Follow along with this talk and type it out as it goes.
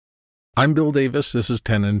I'm Bill Davis. This is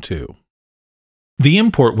 10 and 2. The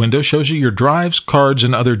import window shows you your drives, cards,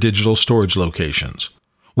 and other digital storage locations.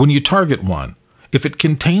 When you target one, if it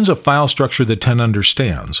contains a file structure that 10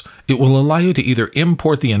 understands, it will allow you to either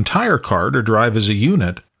import the entire card or drive as a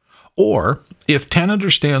unit, or if 10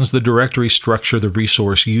 understands the directory structure the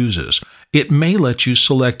resource uses, it may let you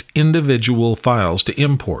select individual files to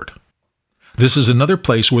import. This is another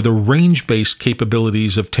place where the range-based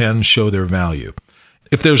capabilities of 10 show their value.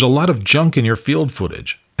 If there's a lot of junk in your field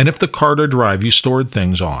footage, and if the card or drive you stored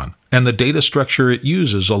things on, and the data structure it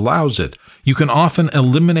uses allows it, you can often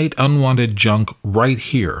eliminate unwanted junk right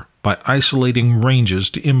here by isolating ranges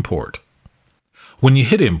to import. When you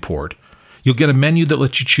hit import, you'll get a menu that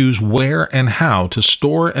lets you choose where and how to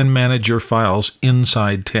store and manage your files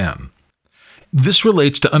inside 10. This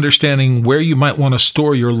relates to understanding where you might want to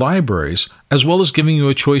store your libraries, as well as giving you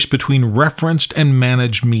a choice between referenced and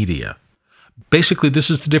managed media. Basically, this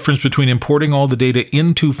is the difference between importing all the data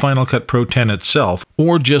into Final Cut Pro 10 itself,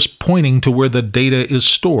 or just pointing to where the data is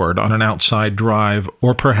stored on an outside drive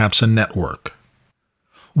or perhaps a network.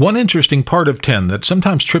 One interesting part of 10 that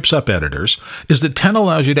sometimes trips up editors is that 10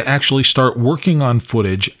 allows you to actually start working on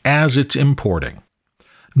footage as it's importing.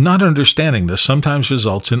 Not understanding this sometimes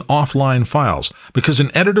results in offline files, because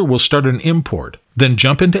an editor will start an import, then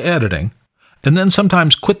jump into editing, and then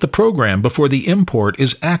sometimes quit the program before the import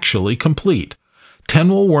is actually complete. 10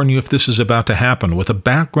 will warn you if this is about to happen with a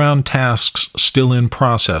background tasks still in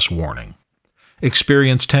process warning.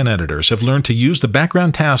 Experienced 10 editors have learned to use the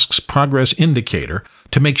background tasks progress indicator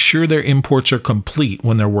to make sure their imports are complete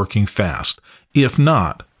when they're working fast. If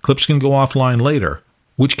not, clips can go offline later,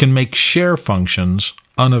 which can make share functions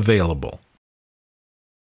unavailable.